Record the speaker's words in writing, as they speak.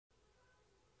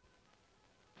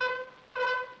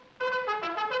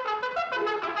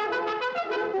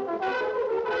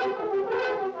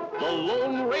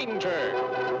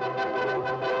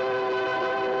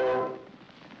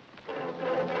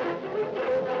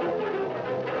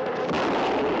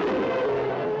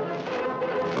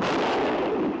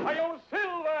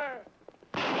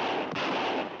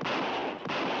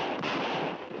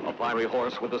A fiery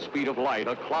horse with the speed of light,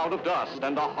 a cloud of dust,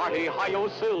 and a hearty Hi-Yo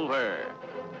Silver,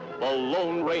 the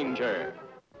Lone Ranger.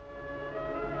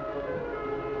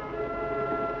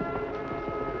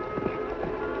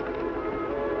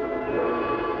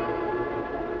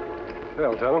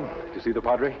 Well, Tonto, did you see the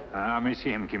Padre? I may see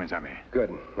him, Kemo Sabe.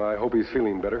 Good. I hope he's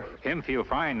feeling better. Him feel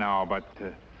fine now, but...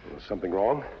 Was something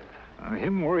wrong?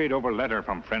 Him worried over letter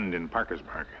from friend in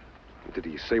Parkersburg. Did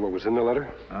he say what was in the letter?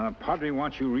 Padre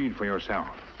wants you read for yourself.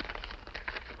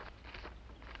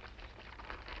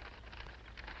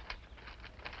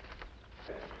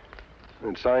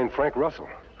 And signed Frank Russell.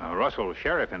 Russell,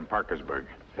 sheriff in Parkersburg.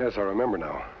 Yes, I remember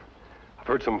now. I've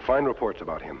heard some fine reports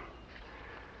about him.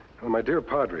 Well, my dear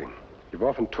Padre, you've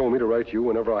often told me to write you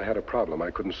whenever I had a problem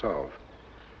I couldn't solve.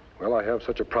 Well, I have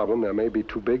such a problem that may be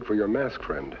too big for your masked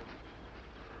friend.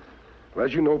 Well,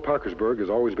 as you know, Parkersburg has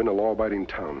always been a law-abiding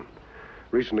town.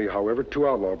 Recently, however, 2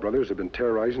 outlaw brothers have been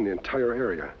terrorizing the entire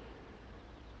area.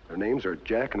 Their names are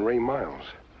Jack and Ray Miles.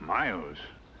 Miles?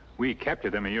 We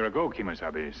captured them a year ago, Kemo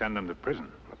Sabe. Send them to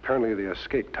prison. Apparently they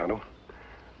escaped, Tonto.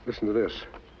 Listen to this.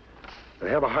 They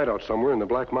have a hideout somewhere in the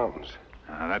Black Mountains.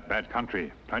 That bad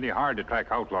country. Plenty hard to track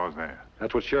outlaws there.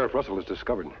 That's what Sheriff Russell has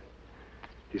discovered.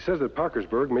 He says that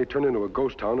Parkersburg may turn into a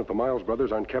ghost town if the Miles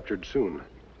brothers aren't captured soon.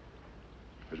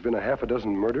 There's been a half a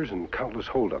dozen murders and countless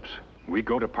holdups. We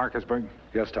go to Parkersburg?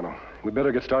 Yes, Tonto. We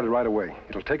better get started right away.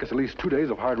 It'll take us at least 2 days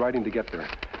of hard riding to get there.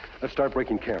 Let's start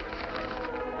breaking camp.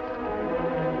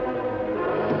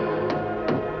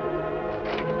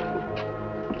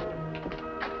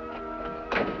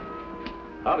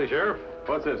 Howdy, Sheriff.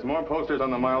 What's this, more posters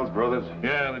on the Miles brothers?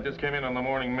 Yeah, they just came in on the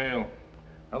morning mail.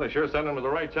 Well, they sure sent them to the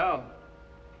right town.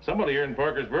 Somebody here in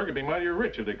Parkersburg would be mighty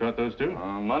rich if they caught those 2.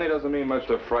 Money doesn't mean much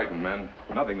to frightened men.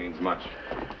 Nothing means much.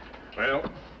 Well,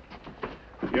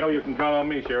 you know you can count on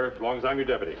me, Sheriff, as long as I'm your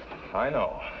deputy. I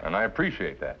know, and I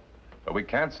appreciate that. But we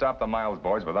can't stop the Miles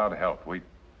boys without help. When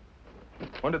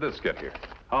did this get here?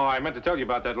 Oh, I meant to tell you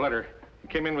about that letter.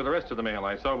 It came in with the rest of the mail.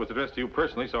 I saw it was addressed to you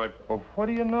personally, so I... Well, what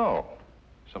do you know?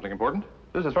 Something important?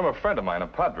 This is from a friend of mine, a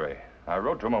Padre. I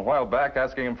wrote to him a while back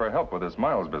asking him for help with this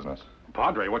Miles business.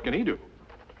 Padre, what can he do?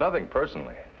 Nothing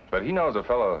personally, but he knows a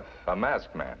fellow, a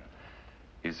masked man.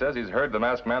 He says he's heard the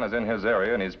masked man is in his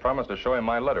area, and he's promised to show him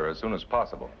my letter as soon as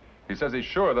possible. He says he's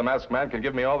sure the masked man can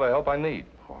give me all the help I need.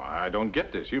 Oh, I don't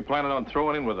get this. You planning on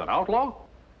throwing in with an outlaw?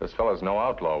 This fellow's no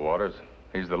outlaw, Waters.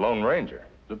 He's the Lone Ranger.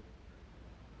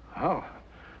 Oh,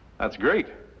 that's great.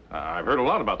 I've heard a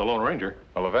lot about the Lone Ranger.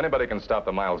 Well, if anybody can stop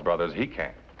the Miles brothers, he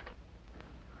can.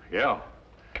 Yeah.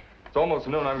 It's almost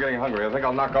noon. I'm getting hungry. I think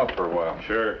I'll knock off for a while.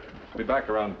 Sure. I'll be back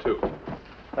around 2. All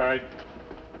right.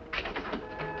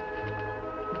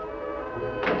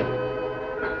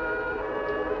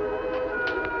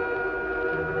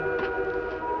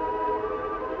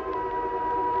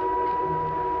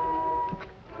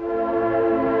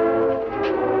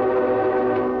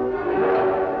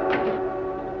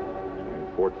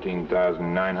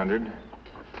 $14,900,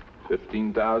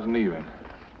 $15,000 even.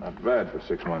 Not bad for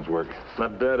 6 months' work.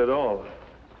 Not bad at all.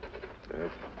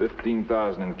 That's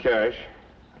 $15,000 in cash.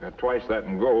 I got twice that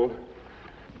in gold.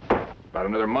 About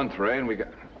another month, Ray, and we got...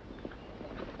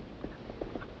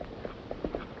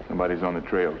 Somebody's on the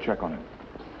trail. Check on it.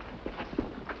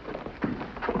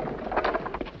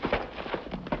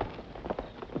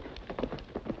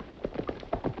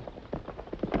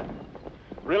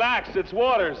 Relax, it's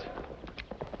Waters.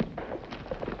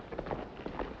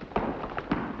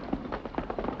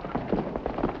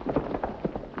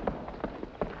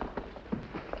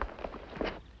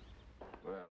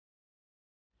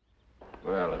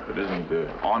 Well, if it isn't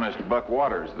honest Buck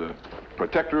Waters, the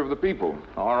protector of the people.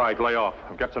 All right, lay off.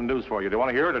 I've got some news for you. Do you want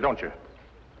to hear it or don't you?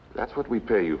 That's what we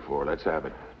pay you for. Let's have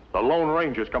it. The Lone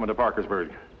Ranger's coming to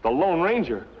Parkersburg. The Lone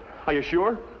Ranger? Are you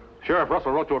sure? Sheriff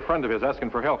Russell wrote to a friend of his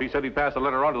asking for help. He said he'd pass the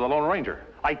letter on to the Lone Ranger.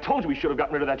 I told you we should have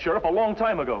gotten rid of that sheriff a long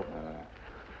time ago.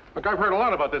 Look, I've heard a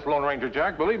lot about this Lone Ranger,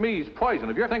 Jack. Believe me, he's poison.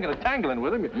 If you're thinking of tangling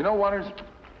with him... You know, Waters,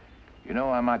 you know,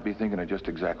 I might be thinking of just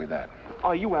exactly that.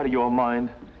 Are you out of your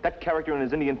mind? That character and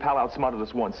his Indian pal outsmarted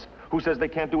us once. Who says they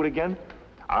can't do it again?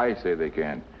 I say they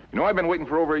can. You know, I've been waiting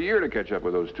for over a year to catch up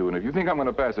with those 2, and if you think I'm going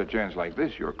to pass a chance like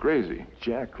this, you're crazy.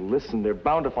 Jack, listen, they're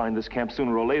bound to find this camp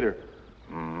sooner or later.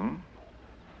 Mm-hmm.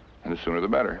 And the sooner the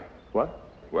better. What?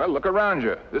 Well, look around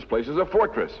you. This place is a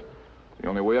fortress. The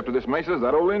only way up to this mesa is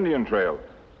that old Indian trail.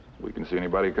 We can see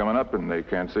anybody coming up, and they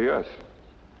can't see us.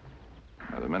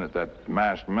 Now, the minute that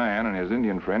masked man and his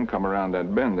Indian friend come around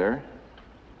that bend there,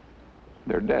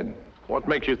 they're dead. What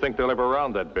makes you think they'll ever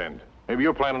round that bend? Maybe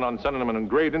you're planning on sending them an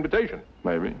engraved invitation.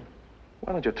 Maybe.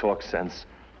 Why don't you talk sense?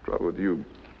 Trouble with you,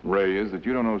 Ray, is that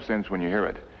you don't know sense when you hear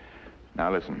it. Now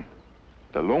listen,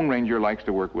 the Lone Ranger likes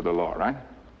to work with the law, right?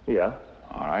 Yeah.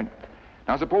 All right.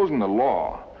 Now supposing the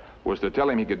law was to tell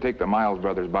him he could take the Miles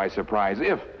brothers by surprise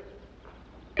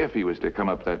if he was to come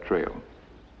up that trail.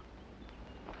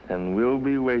 And we'll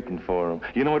be waiting for him.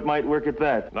 You know, it might work at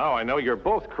that. Now I know you're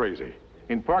both crazy.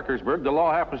 In Parkersburg, the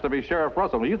law happens to be Sheriff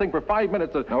Russell. You think for 5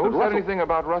 minutes that... No, that who said Russell... anything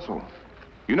about Russell?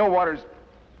 You know, Waters,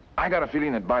 I got a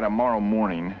feeling that by tomorrow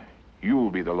morning, you'll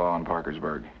be the law in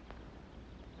Parkersburg.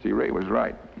 See, Ray was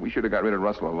right. We should have got rid of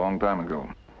Russell a long time ago.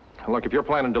 Look, if you're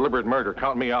planning deliberate murder,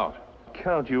 count me out.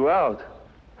 Count you out?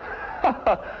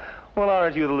 Well,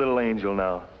 aren't you the little angel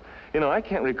now? You know, I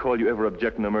can't recall you ever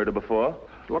objecting to murder before.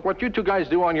 Look, what you two guys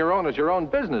do on your own is your own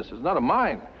business. It's none of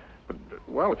mine. But,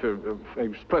 well,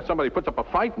 if somebody puts up a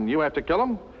fight and you have to kill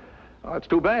them, well, it's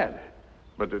too bad.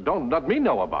 But don't let me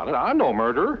know about it. I'm no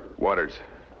murderer. Waters,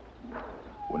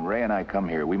 when Ray and I come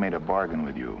here, we made a bargain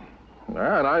with you.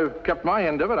 Yeah, and I've kept my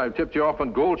end of it. I've tipped you off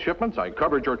on gold shipments. I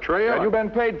covered your trail. And you've been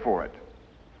paid for it.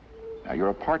 Now, you're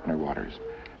a partner, Waters.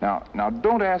 Now,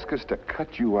 don't ask us to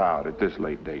cut you out at this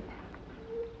late date.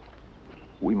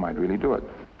 We might really do it.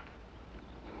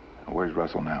 Now, where's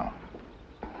Russell now?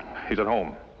 He's at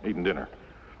home, eating dinner.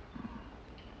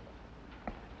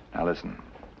 Now, listen.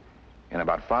 In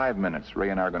about 5 minutes, Ray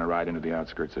and I are going to ride into the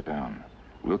outskirts of town.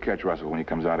 We'll catch Russell when he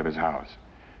comes out of his house.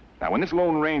 Now, when this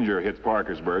Lone Ranger hits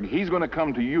Parkersburg, he's going to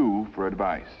come to you for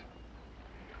advice.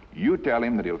 You tell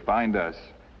him that he'll find us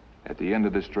at the end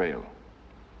of this trail.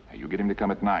 Now, you get him to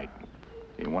come at night.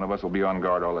 And one of us will be on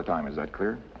guard all the time. Is that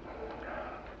clear?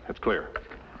 That's clear.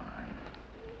 All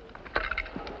right.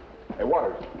 Hey,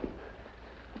 Waters.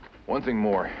 One thing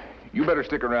more. You better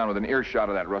stick around with an earshot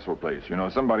of that Russell place. You know,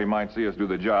 somebody might see us do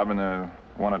the job and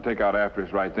want to take out after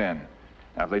us right then.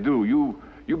 Now, if they do,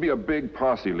 you be a big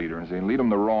posse leader and say, lead them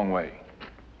the wrong way.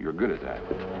 You're good at that.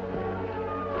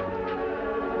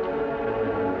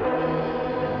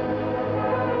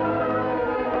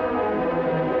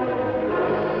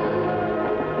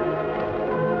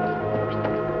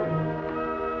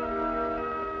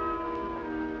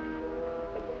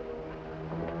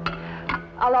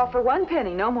 I'll offer 1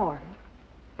 penny, no more.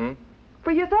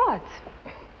 For your thoughts.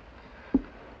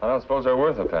 I don't suppose they're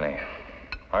worth a penny.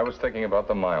 I was thinking about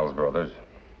the Miles brothers.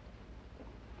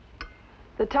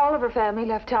 The Tolliver family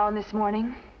left town this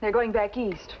morning. They're going back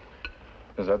east.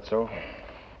 Is that so?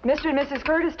 Mr. and Mrs.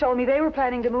 Curtis told me they were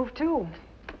planning to move, too.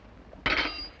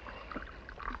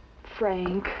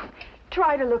 Frank,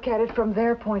 try to look at it from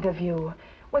their point of view.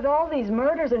 With all these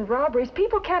murders and robberies,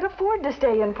 people can't afford to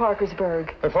stay in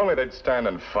Parkersburg. If only they'd stand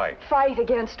and fight. Fight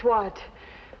against what?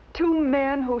 2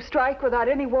 men who strike without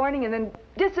any warning and then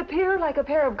disappear like a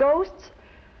pair of ghosts?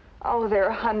 Oh, there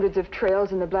are hundreds of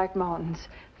trails in the Black Mountains.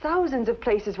 Thousands of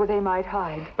places where they might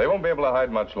hide. They won't be able to hide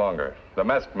much longer. The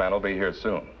masked man will be here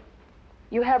soon.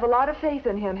 You have a lot of faith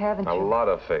in him, haven't you? A lot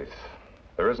of faith.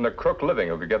 There isn't a crook living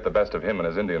who could get the best of him and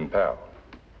his Indian pal.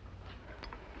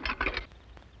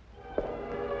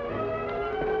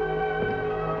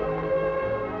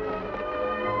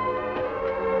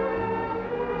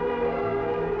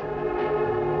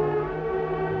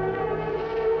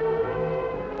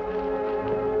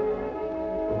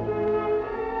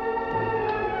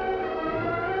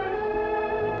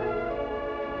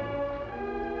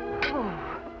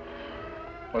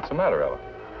 What's the matter, Ella?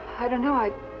 I don't know.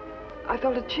 I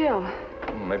felt a chill.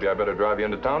 Maybe I better drive you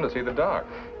into town to see the doc.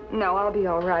 No, I'll be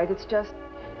all right. It's just...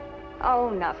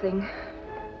 Oh, nothing.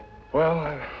 Well,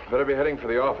 I better be heading for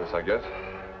the office, I guess.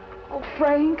 Oh,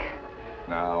 Frank.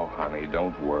 Now, honey,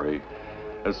 don't worry.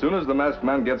 As soon as the masked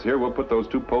man gets here, we'll put those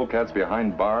 2 polecats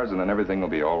behind bars, and then everything will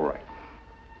be all right.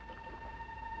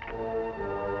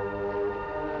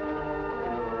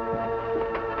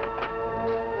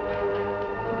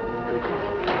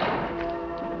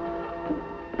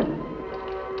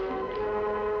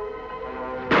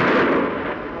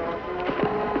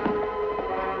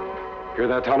 Hear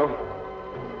that, Tonto?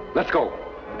 Let's go.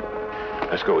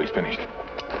 Let's go. He's finished.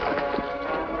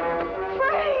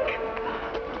 Frank!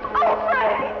 Oh,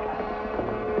 Frank!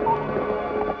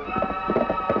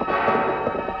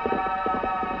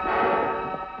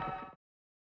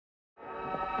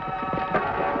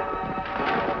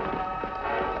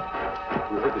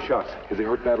 We heard the shots. Is he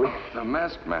hurt badly? The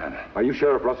masked man. Are you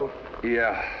Sheriff Russell?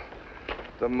 Yeah.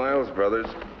 The Miles brothers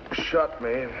shot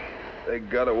me. They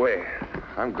got away.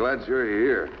 I'm glad you're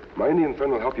here. My Indian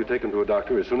friend will help you take him to a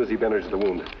doctor as soon as he bandages the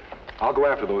wound. I'll go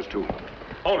after those 2.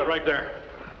 Hold it right there.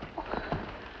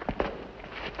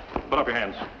 Put up your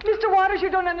hands. Mr. Waters, you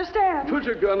don't understand. Put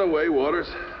your gun away, Waters.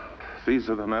 These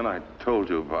are the men I told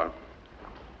you about.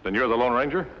 Then you're the Lone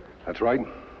Ranger? That's right.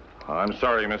 I'm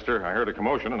sorry, mister. I heard a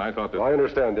commotion, and I thought that... Well, I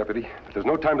understand, Deputy. But there's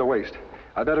no time to waste.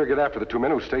 I better get after the two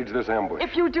men who staged this ambush.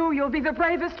 If you do, you'll be the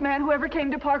bravest man who ever came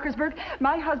to Parkersburg.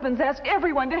 My husband's asked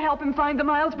everyone to help him find the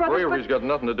Miles brothers, Bravery's got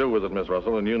nothing to do with it, Miss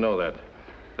Russell, and you know that.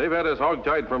 They've had us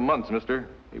hog-tied for months, mister.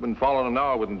 Even following them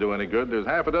now wouldn't do any good. There's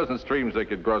half a dozen streams they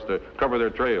could cross to cover their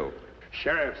trail.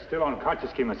 Sheriff's still unconscious,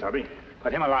 Kemo Sabe,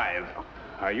 but him alive.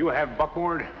 You have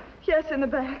buckboard? Yes, in the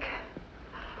back.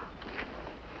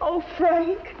 Oh,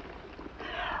 Frank.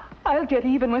 I'll get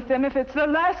even with them if it's the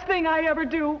last thing I ever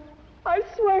do. I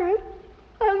swear it.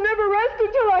 I'll never rest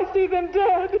until I see them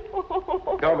dead.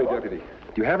 Tell me, Deputy,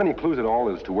 do you have any clues at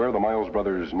all as to where the Miles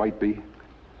brothers might be?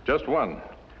 Just one.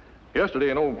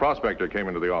 Yesterday, an old prospector came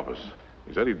into the office.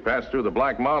 He said he'd passed through the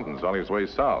Black Mountains on his way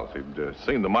south. He'd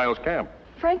seen the Miles camp.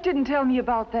 Frank didn't tell me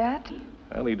about that.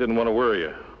 Well, he didn't want to worry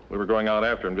you. We were going out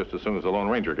after him just as soon as the Lone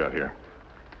Ranger got here.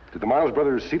 Did the Miles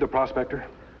brothers see the prospector?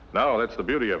 No, that's the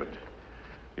beauty of it.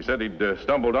 He said he'd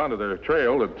stumbled onto the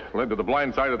trail that led to the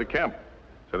blind side of the camp.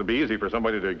 Said it'd be easy for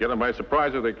somebody to get him by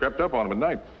surprise if they crept up on him at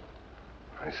night.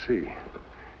 I see.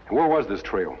 And where was this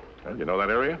trail? Well, you know that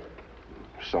area?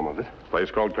 Some of it.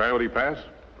 Place called Coyote Pass?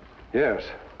 Yes.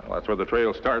 Well, that's where the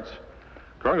trail starts.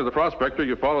 According to the prospector,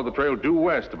 you follow the trail due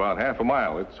west about half a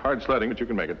mile. It's hard sledding, but you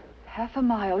can make it. Half a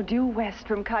mile due west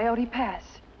from Coyote Pass.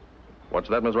 What's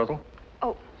that, Miss Russell?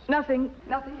 Oh, nothing.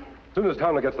 As soon as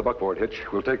Tonto gets the buckboard hitch,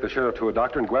 we'll take the sheriff to a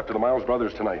doctor and go after the Miles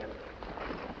brothers tonight.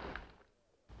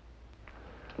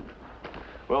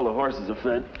 Well, the horses are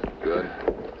fed. Good.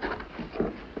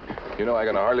 You know, I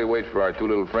can hardly wait for our two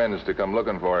little friends to come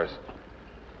looking for us.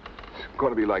 It's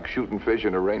going to be like shooting fish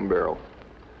in a rain barrel.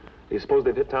 Do you suppose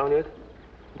they've hit town yet?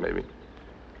 Maybe.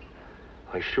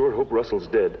 I sure hope Russell's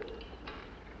dead.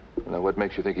 Now, what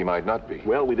makes you think he might not be?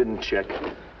 Well, we didn't check.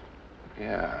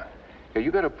 Yeah,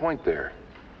 you got a point there.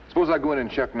 Suppose I go in and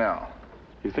check now.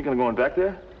 You thinking of going back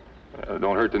there?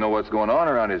 Don't hurt to know what's going on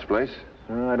around his place.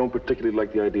 I don't particularly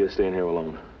like the idea of staying here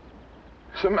alone.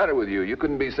 What's the matter with you? You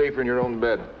couldn't be safer in your own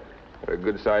bed. Got a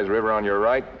good-sized river on your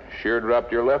right, sheer drop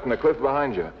to your left, and a cliff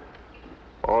behind you.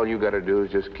 All you got to do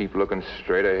is just keep looking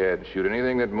straight ahead. Shoot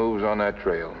anything that moves on that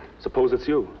trail. Suppose it's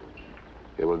you.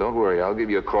 Yeah, well, don't worry. I'll give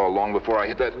you a call long before I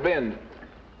hit that bend.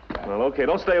 Well, okay.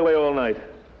 Don't stay away all night.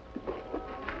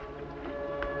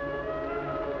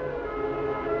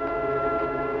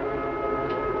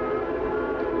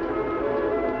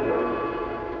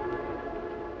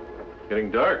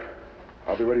 Getting dark.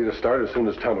 I'll be ready to start as soon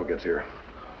as Tonto gets here.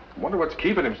 Wonder what's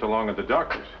keeping him so long at the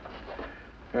doctor's.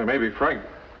 Yeah, maybe Frank.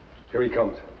 Here he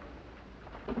comes.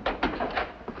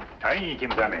 Hey,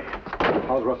 Kemo Sabe.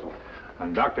 How's Russell?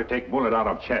 And doctor take bullet out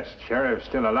of chest. Sheriff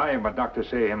still alive, but doctor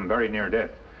say him very near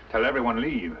death. Tell everyone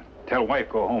leave. Tell wife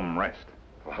go home rest.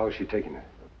 Well, how's she taking it?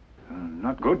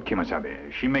 Not good, Kemo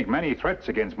Sabe. She make many threats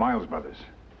against Miles brothers.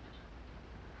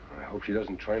 I hope she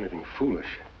doesn't try anything foolish.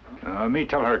 Me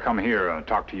tell her come here,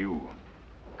 talk to you.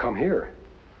 Come here?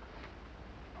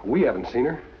 We haven't seen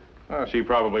her. Oh, she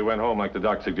probably went home like the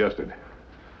doc suggested.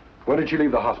 When did she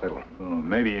leave the hospital?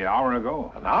 Maybe an hour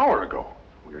ago. An hour ago?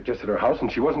 We were just at her house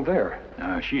and she wasn't there.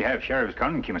 She have sheriff's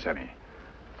gun, Kemo Sabe.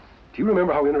 Do you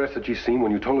remember how interested she seemed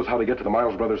when you told us how to get to the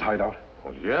Miles brothers' hideout?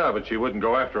 Well, yeah, but she wouldn't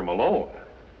go after him alone.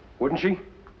 Wouldn't she?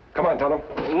 Come on, Tonto.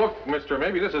 Look, mister,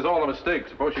 maybe this is all a mistake.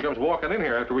 Suppose she comes walking in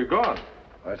here after we've gone.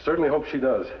 I certainly hope she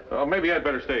does. Maybe I'd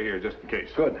better stay here just in case.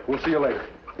 Good. We'll see you later.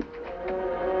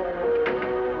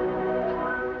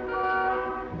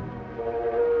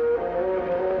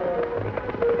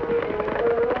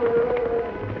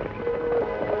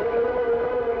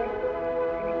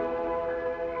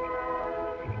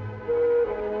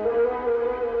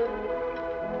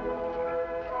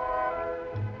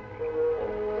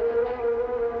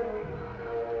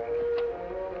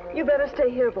 You better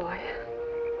stay here, boy.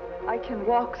 I can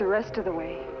walk the rest of the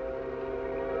way.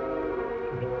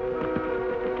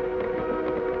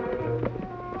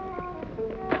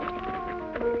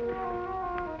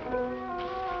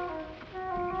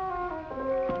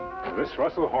 This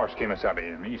Russell horse, Kemo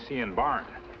Sabe, me seeing barn.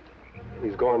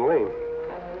 He's gone lame.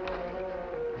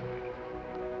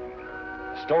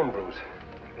 Stone bruise.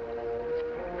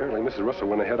 Apparently, Mrs. Russell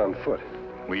went ahead on foot.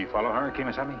 We follow her,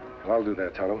 Kemo Sabe? I'll do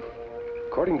that, Tonto.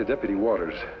 According to Deputy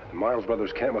Waters, the Miles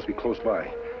brothers' camp must be close by.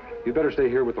 You'd better stay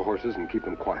here with the horses and keep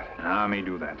them quiet. Me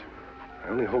do that. I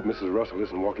only hope Mrs. Russell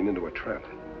isn't walking into a trap.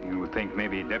 You think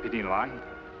maybe deputy lie?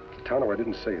 Tonto, I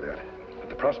didn't say that. But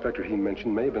the prospector he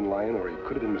mentioned may have been lying or he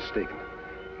could have been mistaken.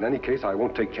 In any case, I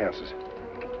won't take chances.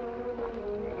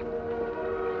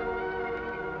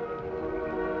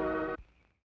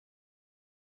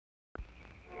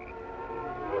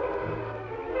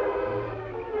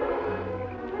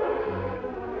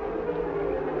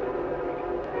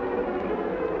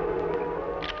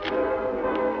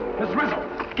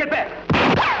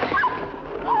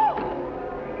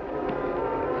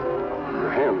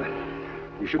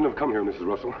 You shouldn't have come here, Mrs.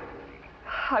 Russell.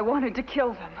 I wanted to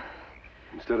kill them.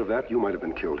 Instead of that, you might have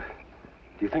been killed.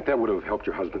 Do you think that would have helped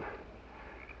your husband?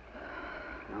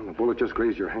 Well, the bullet just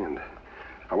grazed your hand.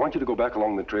 I want you to go back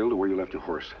along the trail to where you left your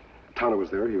horse. Tonto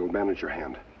was there. He'll manage your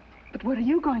hand. But what are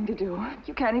you going to do?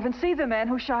 You can't even see the man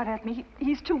who shot at me.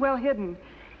 He's too well hidden.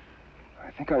 I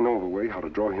think I know of a way how to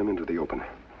draw him into the open.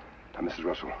 Now, Mrs.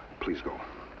 Russell, please go.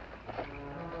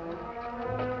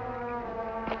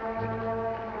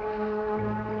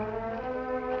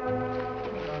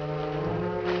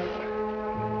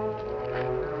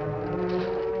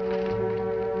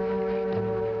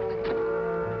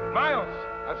 Miles,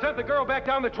 I've sent the girl back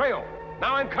down the trail.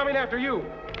 Now I'm coming after you.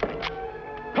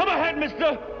 Come ahead,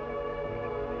 mister!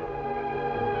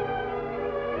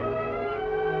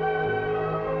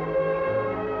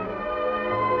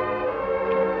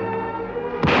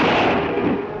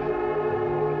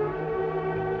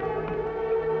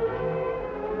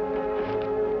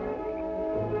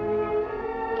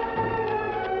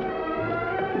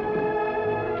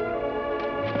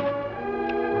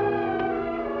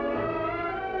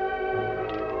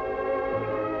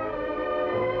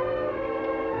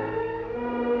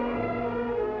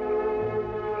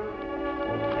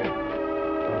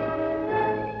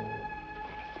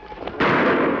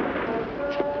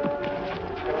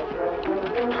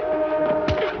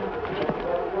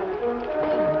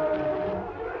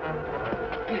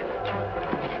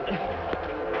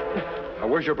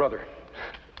 Where's your brother?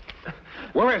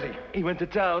 Where is he? He went to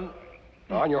town.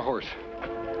 On your horse.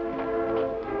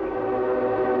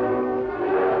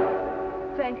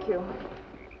 Thank you.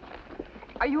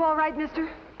 Are you all right, mister?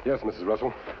 Yes, Mrs.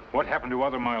 Russell. What happened to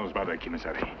other Miles, Brother Kemo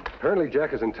Sabe? Apparently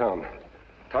Jack is in town.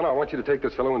 Tonto, I want you to take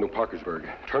this fellow into Parkersburg.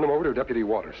 Turn him over to Deputy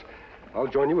Waters. I'll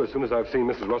join you as soon as I've seen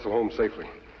Mrs. Russell home safely.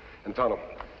 And Tonto,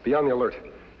 be on the alert.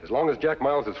 As long as Jack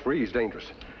Miles is free, he's dangerous.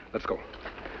 Let's go.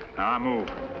 Now, move.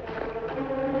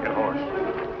 Get a horse.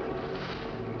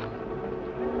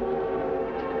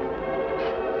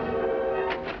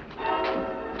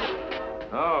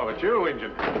 Oh, it's you,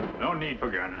 Injun. No need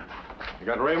for gun. You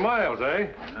got Ray Miles, eh?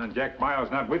 Jack Miles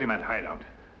not with him at hideout.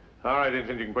 All right,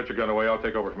 Injun, you can put your gun away. I'll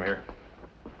take over from here.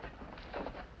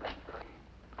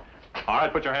 All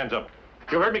right, put your hands up.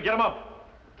 You heard me. Get him up.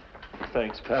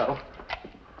 Thanks, pal.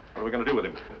 What are we going to do with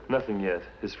him? Nothing yet.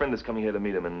 His friend is coming here to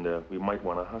meet him, and we might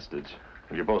want a hostage.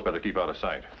 And you both better keep out of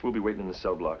sight. We'll be waiting in the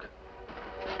cell block.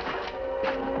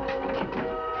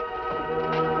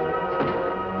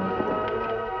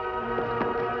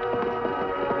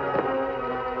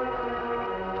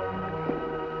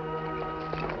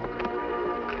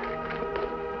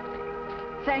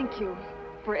 Thank you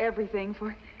for everything,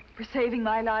 for saving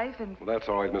my life and... Well, that's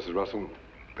all right, Mrs. Russell.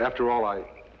 After all,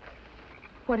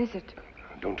 What is it?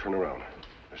 Don't turn around.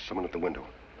 There's someone at the window.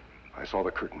 I saw the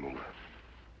curtain move.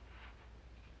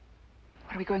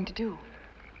 What are we going to do?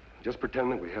 Just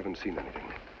pretend that we haven't seen anything.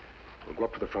 We'll go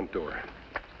up to the front door.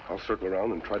 I'll circle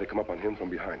around and try to come up on him from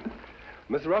behind.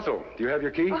 Miss Russell, do you have your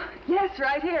key? Oh, yes,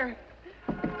 right here.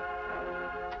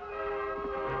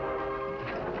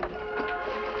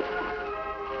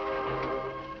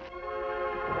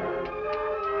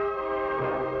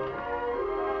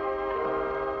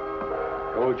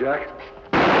 Hello, Jack.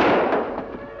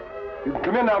 You can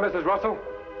come in now, Mrs. Russell.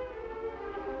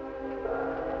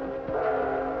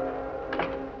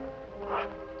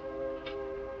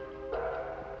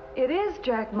 It is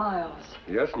Jack Miles.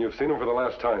 Yes, and you've seen him for the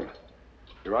last time.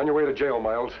 You're on your way to jail,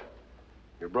 Miles.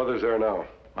 Your brother's there now.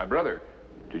 My brother?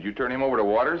 Did you turn him over to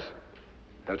Waters?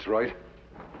 That's right.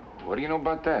 What do you know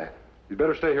about that? You'd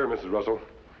better stay here, Mrs. Russell.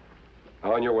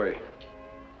 Now on your way.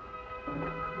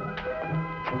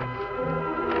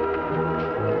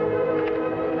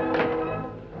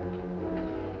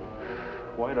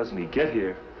 Why doesn't he get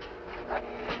here?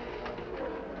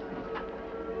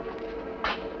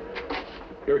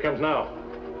 Here he comes now.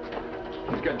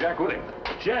 He's got Jack with him.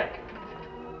 Jack!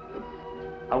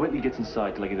 I'll wait till he gets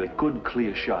inside till I get a good,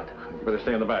 clear shot. You better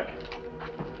stay in the back.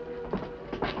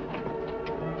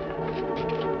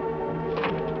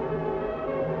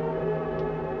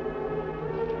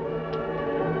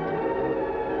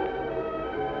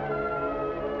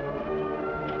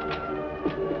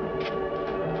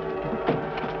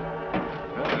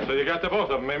 So you got the both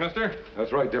of them, eh, mister?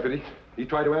 That's right, Deputy. He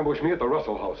tried to ambush me at the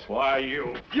Russell house. Why,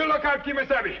 you... You look out, Kemo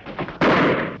Sabe!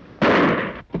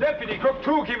 Deputy Crook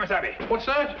 2, Kemo Sabe. What's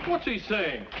that? What's he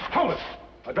saying? Hold it!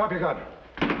 Now drop your gun.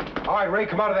 All right, Ray,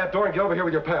 come out of that door and get over here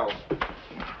with your pals.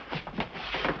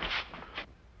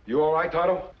 You all right,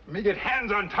 Tonto? Me get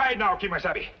hands untied now, Kemo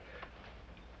Sabe.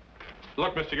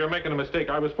 Look, mister, you're making a mistake.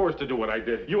 I was forced to do what I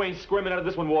did. You ain't squirming out of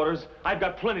this one, Waters. I've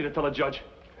got plenty to tell a judge.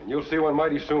 And you'll see one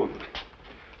mighty soon.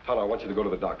 Tonto, I want you to go to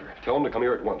the doctor. Tell him to come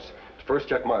here at once. First,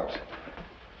 check Miles.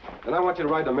 Then I want you to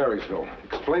ride to Marysville.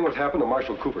 Explain what happened to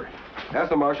Marshal Cooper. Ask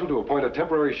the marshal to appoint a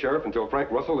temporary sheriff until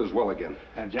Frank Russell is well again.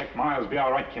 And Jack Miles be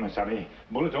all right, Kemo Sabe.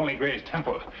 Bullet only grazed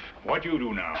temple. What you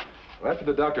do now? Well, after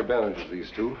the doctor bandages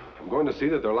these two, I'm going to see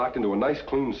that they're locked into a nice,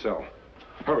 clean cell.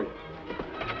 Hurry.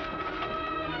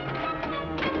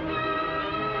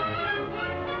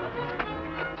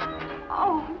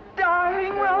 Oh,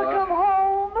 darling, welcome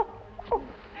home.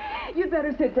 You'd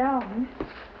better sit down.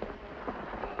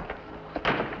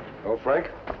 Oh, Frank,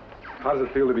 how does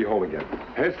it feel to be home again?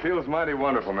 It feels mighty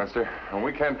wonderful, mister. And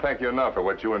we can't thank you enough for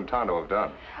what you and Tonto have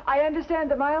done. I understand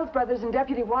the Miles brothers and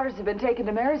Deputy Waters have been taken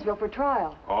to Marysville for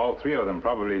trial. All three of them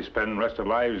probably spend the rest of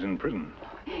lives in prison.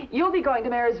 You'll be going to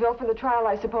Marysville for the trial,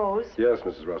 I suppose. Yes,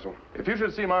 Mrs. Russell. If you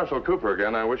should see Marshal Cooper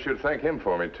again, I wish you'd thank him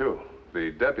for me, too.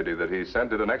 The deputy that he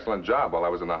sent did an excellent job while I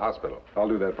was in the hospital. I'll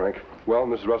do that, Frank. Well,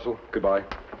 Mrs. Russell, goodbye.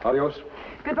 Adios.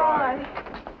 Goodbye.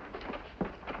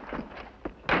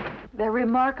 They're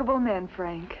remarkable men,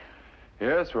 Frank.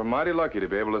 Yes, we're mighty lucky to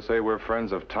be able to say we're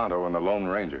friends of Tonto and the Lone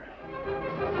Ranger.